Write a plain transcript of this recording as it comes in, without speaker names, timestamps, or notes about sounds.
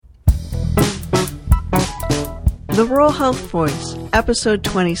The Rural Health Voice, Episode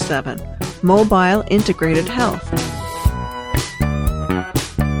 27, Mobile Integrated Health.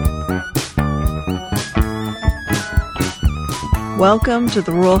 Welcome to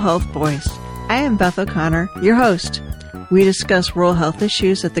the Rural Health Voice. I am Beth O'Connor, your host. We discuss rural health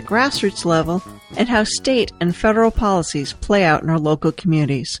issues at the grassroots level and how state and federal policies play out in our local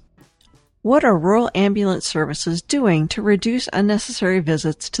communities. What are rural ambulance services doing to reduce unnecessary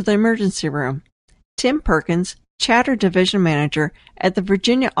visits to the emergency room? Tim Perkins, Chatter Division Manager at the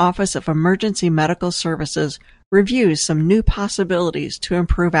Virginia Office of Emergency Medical Services, reviews some new possibilities to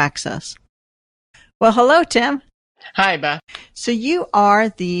improve access. Well, hello, Tim. Hi, Beth. So you are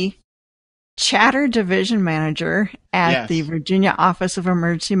the Chatter Division Manager at the Virginia Office of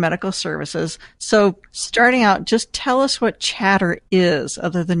Emergency Medical Services. So starting out, just tell us what Chatter is,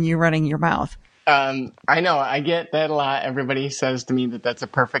 other than you running your mouth. I know, I get that a lot. Everybody says to me that that's a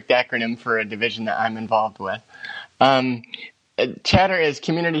perfect acronym for a division that I'm involved with. Chatter is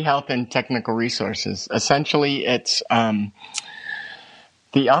Community Health and Technical Resources. Essentially, it's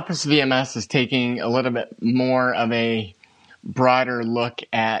the Office of EMS is taking a little bit more of a broader look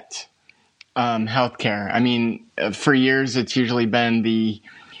at healthcare. I mean, for years, it's usually been the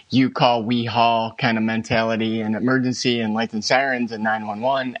you call, we haul kind of mentality and emergency and lights and sirens and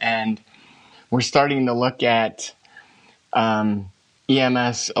 911. And we're starting to look at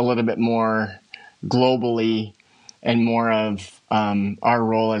EMS a little bit more globally and more of our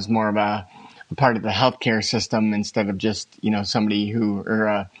role as more of a part of the healthcare system instead of just, somebody who or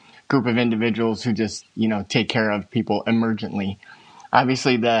a group of individuals who just, take care of people emergently.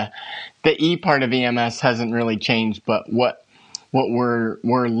 Obviously, the E part of EMS hasn't really changed, but what we're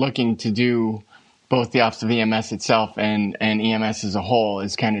looking to do, both the Office of EMS itself and EMS as a whole,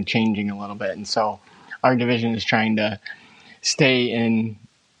 is kind of changing a little bit. And so our division is trying to stay in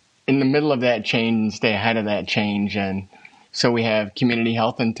the middle of that change and stay ahead of that change. And so we have community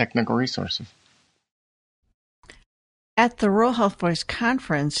health and technical resources. At the Rural Health Voice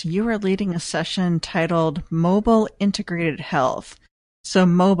Conference, you are leading a session titled Mobile Integrated Health. So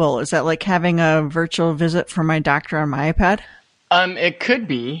mobile, is that like having a virtual visit from my doctor on my iPad? It could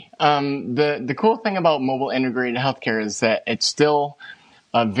be. The cool thing about mobile integrated healthcare is that it's still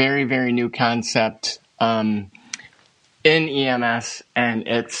a very, very new concept in EMS, and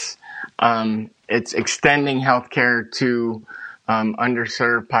it's extending healthcare to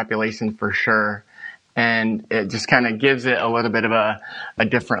underserved population for sure, and it just kind of gives it a little bit of a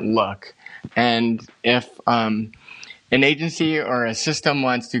different look. And if an agency or a system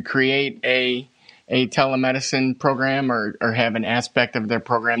wants to create a telemedicine program or have an aspect of their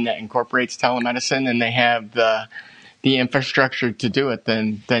program that incorporates telemedicine and they have the infrastructure to do it,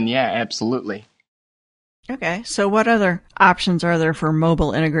 then yeah, absolutely. Okay, so what other options are there for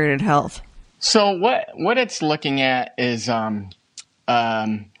mobile integrated health? So what it's looking at is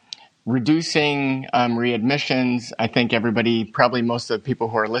reducing readmissions. I think probably most of the people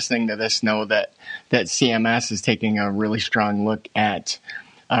who are listening to this know that CMS is taking a really strong look at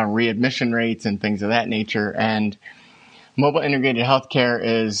readmission rates and things of that nature. And mobile integrated healthcare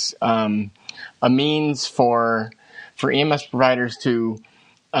is a means for EMS providers to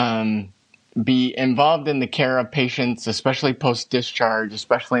be involved in the care of patients, especially post-discharge,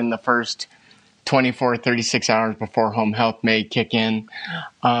 especially in the first 24, 36 hours before home health may kick in.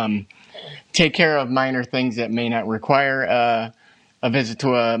 Take care of minor things that may not require a visit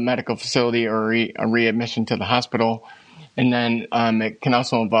to a medical facility or a readmission to the hospital. And then it can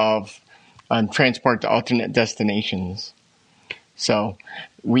also involve transport to alternate destinations. So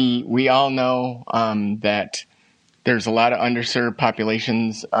we all know that there's a lot of underserved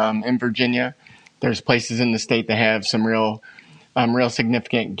populations in Virginia. There's places in the state that have some real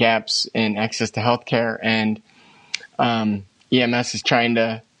significant gaps in access to healthcare, and EMS is trying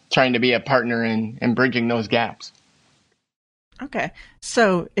to be a partner in bridging those gaps. Okay,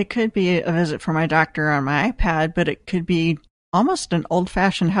 so it could be a visit for my doctor on my iPad, but it could be almost an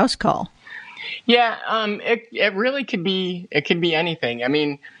old-fashioned house call. Yeah, it really could be. It could be anything. I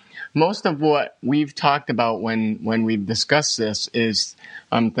mean, most of what we've talked about when we've discussed this is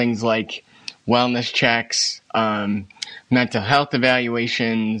things like wellness checks, mental health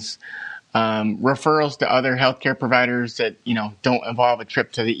evaluations, referrals to other healthcare providers that don't involve a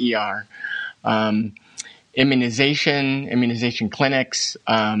trip to the ER. Immunization clinics,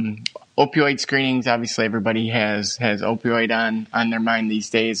 opioid screenings. Obviously, everybody has opioid on their mind these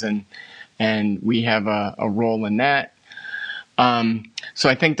days, and we have a role in that. So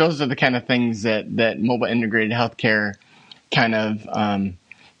I think those are the kind of things that mobile integrated healthcare kind of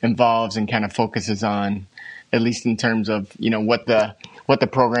involves and kind of focuses on, at least in terms of what the the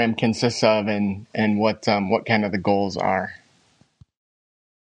program consists of and what kind of the goals are.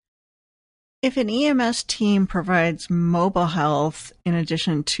 If an EMS team provides mobile health in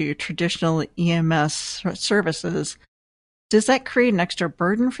addition to traditional EMS services, does that create an extra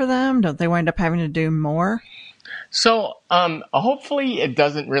burden for them? Don't they wind up having to do more? So hopefully it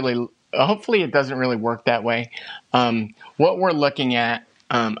doesn't really work that way. What we're looking at,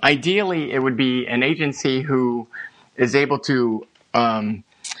 ideally, it would be an agency who is able to handle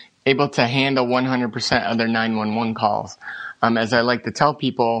 100% of their 911 calls. As I like to tell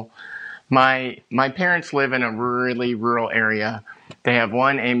people, my parents live in a really rural area. They have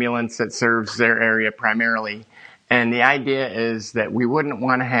one ambulance that serves their area primarily, and the idea is that we wouldn't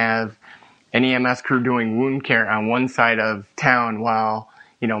want to have an EMS crew doing wound care on one side of town while,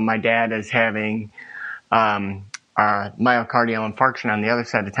 my dad is having myocardial infarction on the other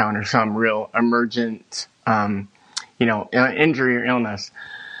side of town, or some real emergent, injury or illness.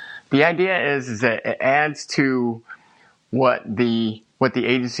 The idea is that it adds to what the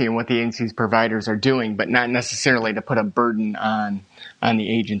agency and what the agency's providers are doing, but not necessarily to put a burden on the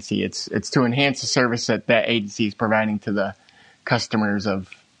agency. It's to enhance the service that agency is providing to the customers of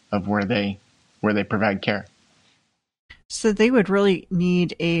where they provide care. So they would really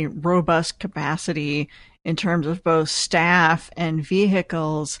need a robust capacity in terms of both staff and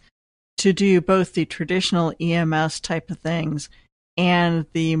vehicles to do both the traditional EMS type of things and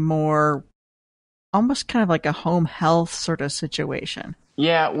the more almost kind of like a home health sort of situation.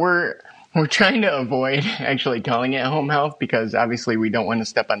 Yeah, we're trying to avoid actually calling it home health because obviously we don't want to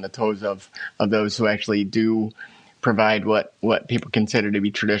step on the toes of those who actually do provide what people consider to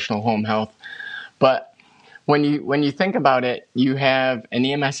be traditional home health. But when you think about it, you have an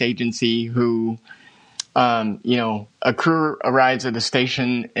EMS agency who, a crew arrives at a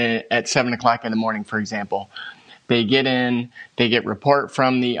station at 7:00 in the morning, for example. They get in, they get report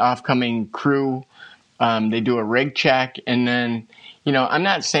from the off-coming crew, they do a rig check, and then, I'm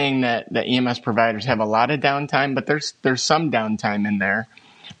not saying that the EMS providers have a lot of downtime, but there's some downtime in there.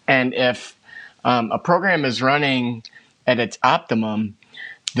 And if a program is running at its optimum,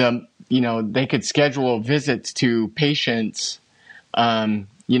 they could schedule visits to patients,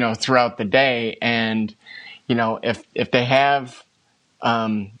 throughout the day. And, if they have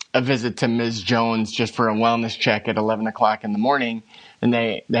a visit to Ms. Jones just for a wellness check at 11:00 in the morning, and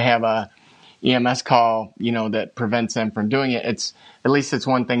they have a EMS call, that prevents them from doing it, it's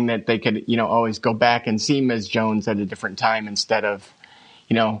one thing that they could, always go back and see Ms. Jones at a different time instead of,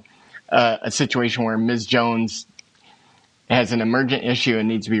 a situation where Ms. Jones has an emergent issue and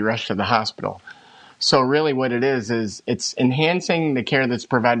needs to be rushed to the hospital. So really what it is it's enhancing the care that's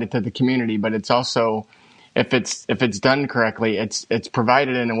provided to the community, but it's also, if it's done correctly, it's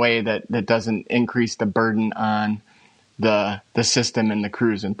provided in a way that doesn't increase the burden on the system and the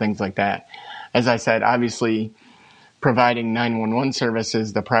crews and things like that. As I said, obviously providing 911 service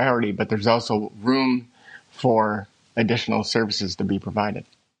is the priority, but there's also room for additional services to be provided.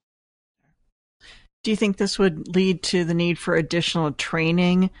 Do you think this would lead to the need for additional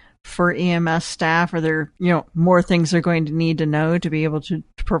training for EMS staff? Are there, more things they're going to need to know to be able to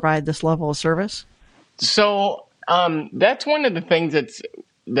provide this level of service? So that's one of the things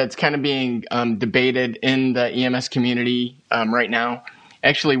that's kind of being debated in the EMS community right now.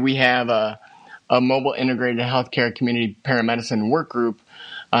 Actually, we have a mobile integrated healthcare community paramedicine work group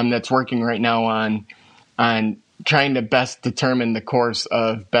that's working right now on trying to best determine the course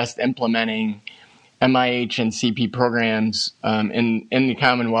of best implementing MIH and CP programs in the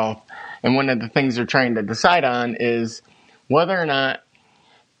Commonwealth. And one of the things they're trying to decide on is whether or not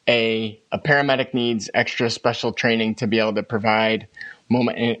a paramedic needs extra special training to be able to provide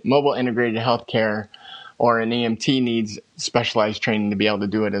mobile integrated healthcare, or an EMT needs specialized training to be able to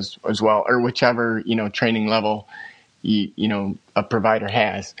do it as well, or whichever training level a provider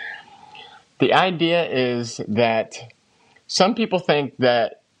has. The idea is that some people think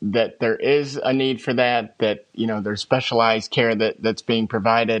that there is a need for that there's specialized care that's being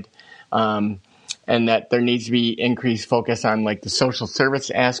provided, and that there needs to be increased focus on like the social service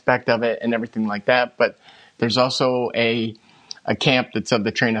aspect of it and everything like that. But there's also a camp that's of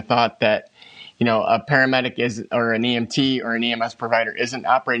the train of thought that a paramedic or an EMT or an EMS provider isn't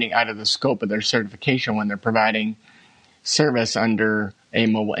operating out of the scope of their certification when they're providing service under a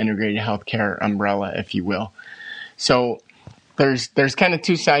mobile integrated healthcare umbrella, if you will. So there's kind of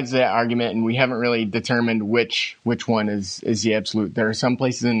two sides to that argument, and we haven't really determined which one is the absolute. There are some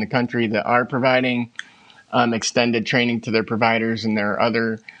places in the country that are providing extended training to their providers, and there are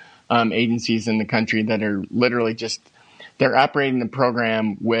other agencies in the country that are literally just, they're operating the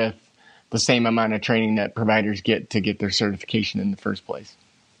program with the same amount of training that providers get to get their certification in the first place.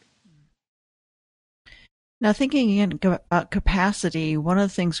 Now, thinking again about capacity, one of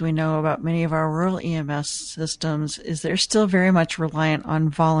the things we know about many of our rural EMS systems is they're still very much reliant on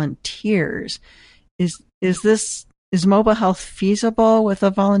volunteers. Is mobile health feasible with a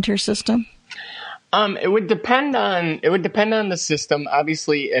volunteer system? It would depend on the system.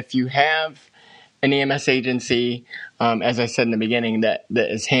 Obviously, if you have an EMS agency, as I said in the beginning, that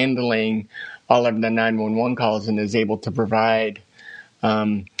is handling all of the 911 calls and is able to provide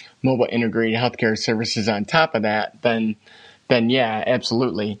mobile integrated healthcare services on top of that, then yeah,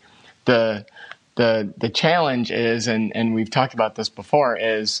 absolutely. The challenge is, and we've talked about this before,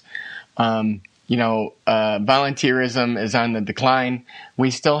 is volunteerism is on the decline. We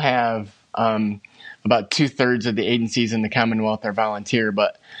still have about 2/3 of the agencies in the Commonwealth are volunteer,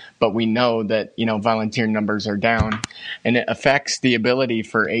 but we know that volunteer numbers are down, and it affects the ability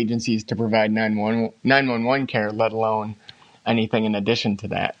for agencies to provide 911 care, let alone anything in addition to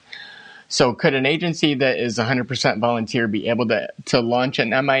that. So could an agency that is 100% volunteer be able to launch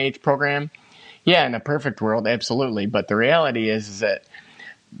an MIH program? Yeah, in a perfect world, absolutely. But the reality is that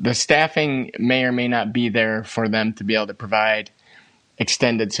the staffing may or may not be there for them to be able to provide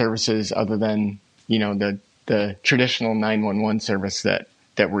extended services other than, the traditional 911 service that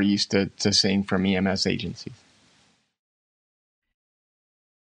we're used to seeing from EMS agencies.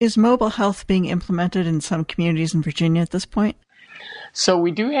 Is mobile health being implemented in some communities in Virginia at this point? So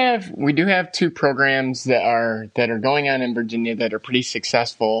we do have two programs that are going on in Virginia that are pretty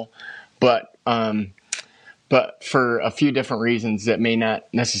successful, but for a few different reasons that may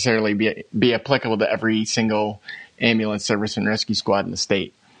not necessarily be applicable to every single ambulance service and rescue squad in the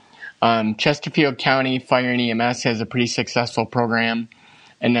state. Chesterfield County Fire and EMS has a pretty successful program,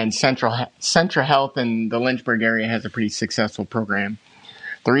 and then Central Health in the Lynchburg area has a pretty successful program.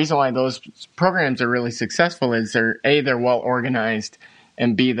 The reason why those programs are really successful is they're well organized,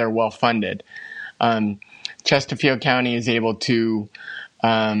 and B, they're well funded. Chesterfield County is able to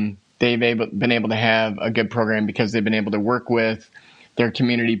been able to have a good program because they've been able to work with their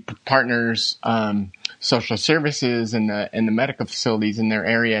community partners, social services, and the medical facilities in their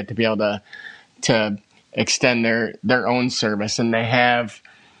area to be able to extend their own service, and they have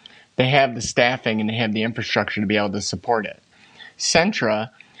the staffing and they have the infrastructure to be able to support it.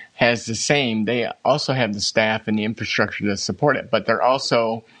 Centra has the same. They also have the staff and the infrastructure to support it, but they're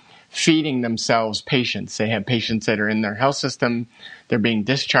also feeding themselves patients. They have patients that are in their health system. They're being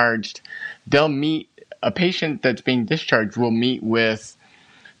discharged. A patient that's being discharged will meet with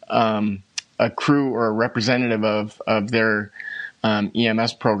a crew or a representative of their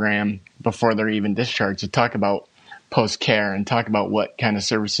EMS program before they're even discharged to talk about post-care and talk about what kind of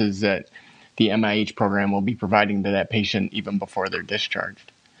services that the MIH program will be providing to that patient even before they're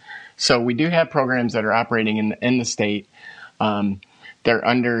discharged. So we do have programs that are operating in the state. They're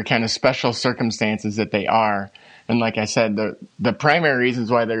under kind of special circumstances that they are. And like I said, the primary reasons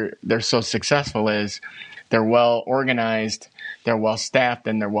why they're so successful is they're well organized, they're well staffed,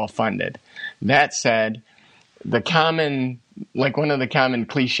 and they're well funded. That said, one of the common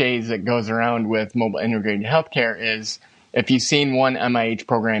cliches that goes around with mobile integrated healthcare is if you've seen one MIH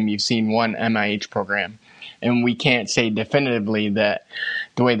program, you've seen one MIH program. And we can't say definitively that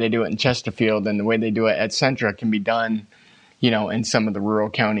the way they do it in Chesterfield and the way they do it at Centra can be done, in some of the rural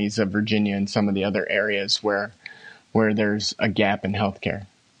counties of Virginia and some of the other areas where there's a gap in healthcare.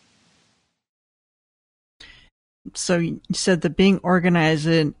 So you said that being organized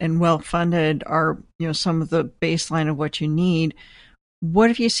and well-funded are, some of the baseline of what you need. What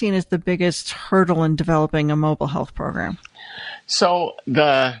have you seen as the biggest hurdle in developing a mobile health program? So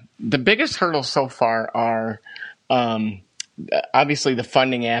the biggest hurdles so far are obviously the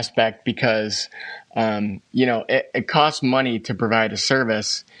funding aspect because, it costs money to provide a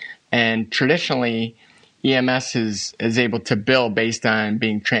service, and traditionally EMS is able to bill based on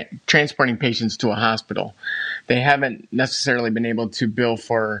being transporting patients to a hospital. They haven't necessarily been able to bill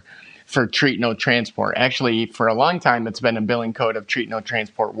for treat no transport. Actually, for a long time, it's been a billing code of treat no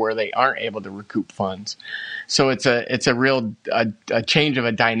transport where they aren't able to recoup funds. So it's a real change of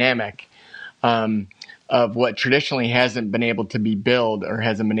a dynamic of what traditionally hasn't been able to be billed or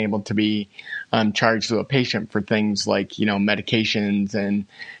hasn't been able to be charged to a patient for things like medications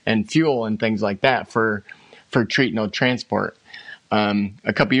and fuel and things like that for treat no transport.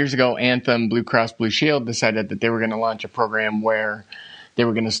 A couple years ago, Anthem, Blue Cross Blue Shield decided that they were going to launch a program where they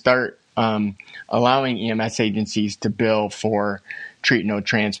were going to start allowing EMS agencies to bill for treat no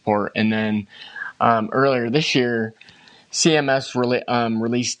transport. And then earlier this year, CMS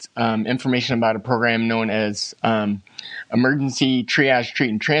released information about a program known as Emergency Triage, Treat,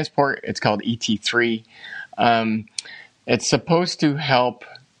 and Transport. It's called ET3. It's supposed to help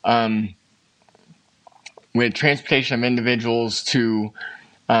with transportation of individuals to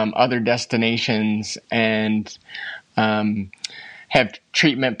other destinations and have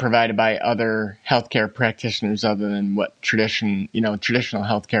treatment provided by other healthcare practitioners other than what traditional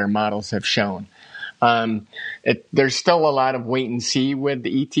healthcare models have shown. There's still a lot of wait and see with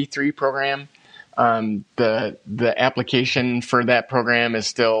the ET3 program. The application for that program is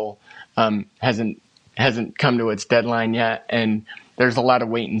still hasn't come to its deadline yet, and there's a lot of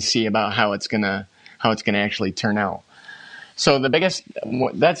wait and see about how it's gonna actually turn out. So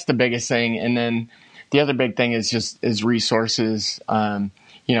that's the biggest thing, and then the other big thing is resources.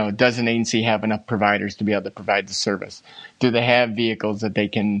 Does an agency have enough providers to be able to provide the service? Do they have vehicles that they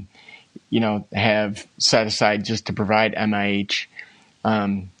can, have set aside just to provide MIH,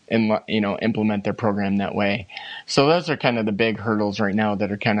 and implement their program that way? So those are kind of the big hurdles right now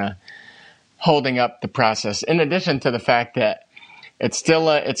that are kind of holding up the process. In addition to the fact that it's still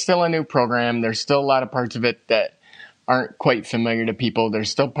a new program, there's still a lot of parts of it that aren't quite familiar to people. There's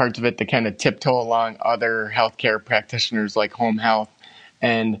still parts of it that kind of tiptoe along other healthcare practitioners like home health,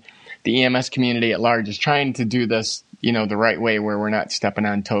 and the EMS community at large is trying to do this, the right way, where we're not stepping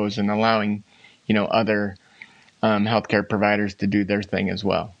on toes and allowing, other healthcare providers to do their thing as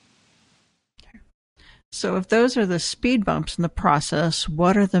well. So if those are the speed bumps in the process,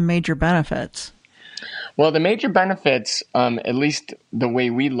 what are the major benefits? Well, the major benefits, at least the way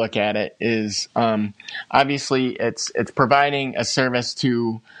we look at it, is obviously it's providing a service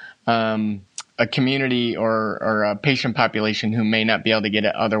to a community or a patient population who may not be able to get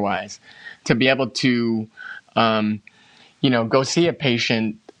it otherwise. To be able to, go see a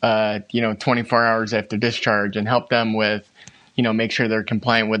patient, 24 hours after discharge and help them with, make sure they're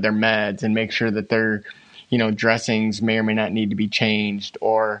compliant with their meds and make sure that their, dressings may or may not need to be changed,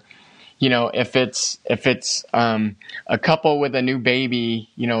 or if it's a couple with a new baby,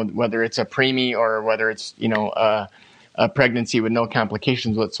 whether it's a preemie or whether it's, a pregnancy with no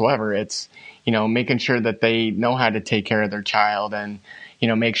complications whatsoever, it's, making sure that they know how to take care of their child and,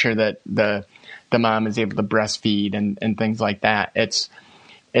 make sure that the mom is able to breastfeed and things like that.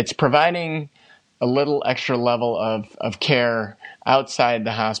 It's providing a little extra level of care outside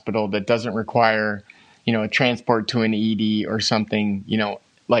the hospital that doesn't require, a transport to an ED or something,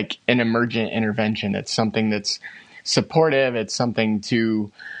 like an emergent intervention. It's something that's supportive. It's something to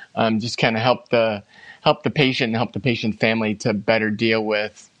just kind of help the patient and help the patient family to better deal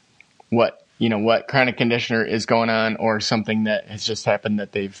with what chronic condition is going on, or something that has just happened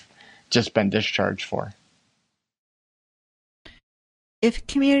that they've just been discharged for. If a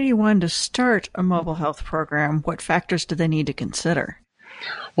community wanted to start a mobile health program, what factors do they need to consider?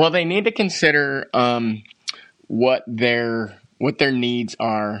 Well, they need to consider what their needs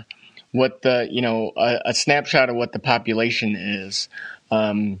are, what a snapshot of what the population is,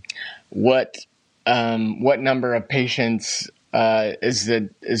 what number of patients is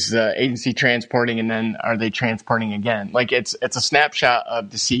the agency transporting, and then are they transporting again? Like it's a snapshot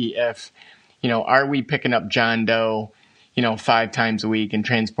to see if, are we picking up John Doe, 5 times a week and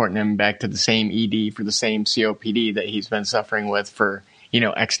transporting him back to the same ED for the same COPD that he's been suffering with for,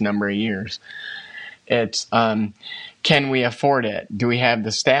 X number of years. It's, can we afford it? Do we have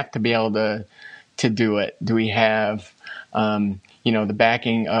the staff to be able to do it? Do we have, the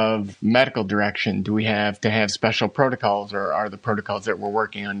backing of medical direction? Do we have to have special protocols, or are the protocols that we're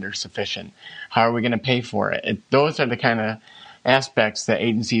working under sufficient? How are we going to pay for it? Those are the kind of aspects that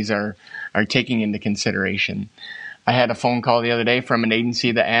agencies are taking into consideration. I had a phone call the other day from an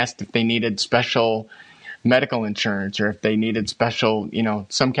agency that asked if they needed special medical insurance, or if they needed special,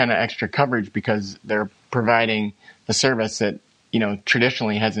 some kind of extra coverage because they're providing a service that,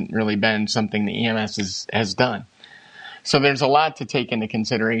 traditionally hasn't really been something the EMS has done. So there's a lot to take into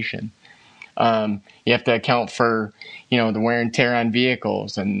consideration. You have to account for, the wear and tear on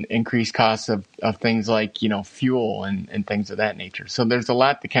vehicles and increased costs of things like, fuel and things of that nature. So there's a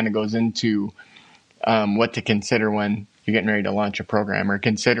lot that kind of goes into what to consider when you're getting ready to launch a program or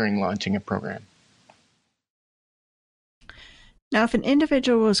considering launching a program. Now, if an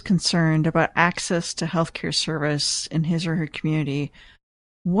individual was concerned about access to healthcare service in his or her community,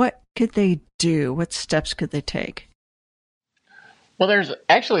 what could they do? What steps could they take? Well, there's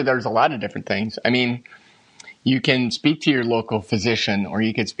a lot of different things. I mean, you can speak to your local physician, or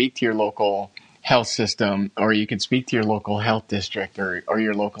you could speak to your local health system, or you could speak to your local health district or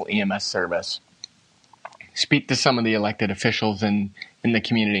your local EMS service. Speak to some of the elected officials in the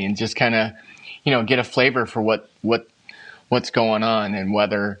community and just kind of, get a flavor for what what's going on and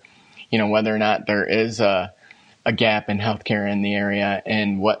whether or not there is a gap in healthcare in the area,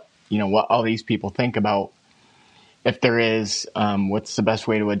 and what all these people think about, if there is, what's the best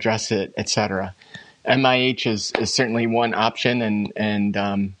way to address it, et cetera. MIH is certainly one option, and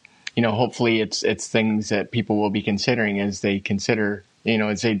hopefully it's things that people will be considering as they consider,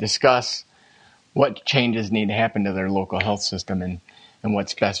 as they discuss what changes need to happen to their local health system and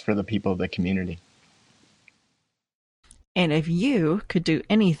what's best for the people of the community. And if you could do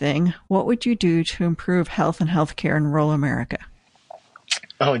anything, what would you do to improve health and healthcare in rural America?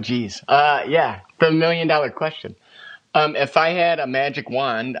 Oh, geez. The $1 million question. If I had a magic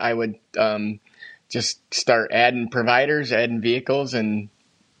wand, I would just start adding providers, adding vehicles, and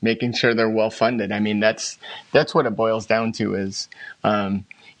making sure they're well funded. I mean, that's what it boils down to is,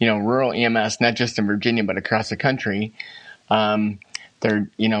 rural EMS, not just in Virginia, but across the country. There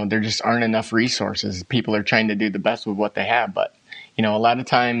just aren't enough resources. People are trying to do the best with what they have, but, a lot of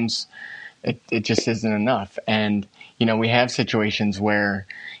times it just isn't enough. And, we have situations where,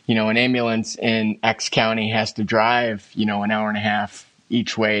 an ambulance in X county has to drive, an hour and a half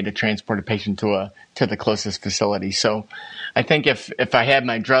each way to transport a patient to the closest facility. So I think if I had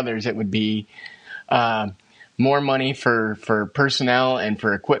my druthers, it would be more money for personnel and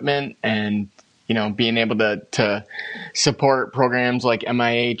for equipment, and being able to support programs like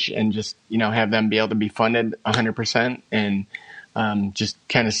MIH and just have them be able to be funded 100%, and just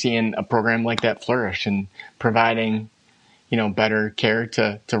kind of seeing a program like that flourish and providing better care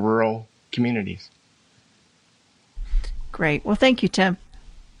to rural communities. Great. Well, thank you, Tim.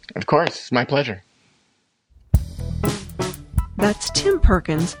 Of course. It's my pleasure. That's Tim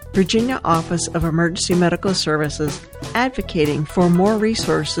Perkins, Virginia Office of Emergency Medical Services, advocating for more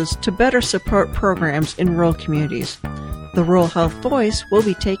resources to better support programs in rural communities. The Rural Health Voice will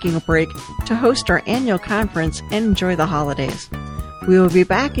be taking a break to host our annual conference and enjoy the holidays. We will be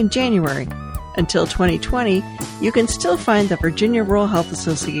back in January. Until 2020, you can still find the Virginia Rural Health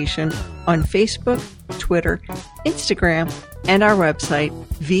Association on Facebook, Twitter, Instagram, and our website,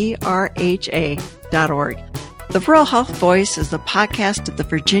 vrha.org. The Rural Health Voice is the podcast of the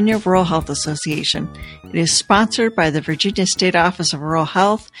Virginia Rural Health Association. It is sponsored by the Virginia State Office of Rural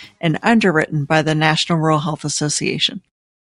Health and underwritten by the National Rural Health Association.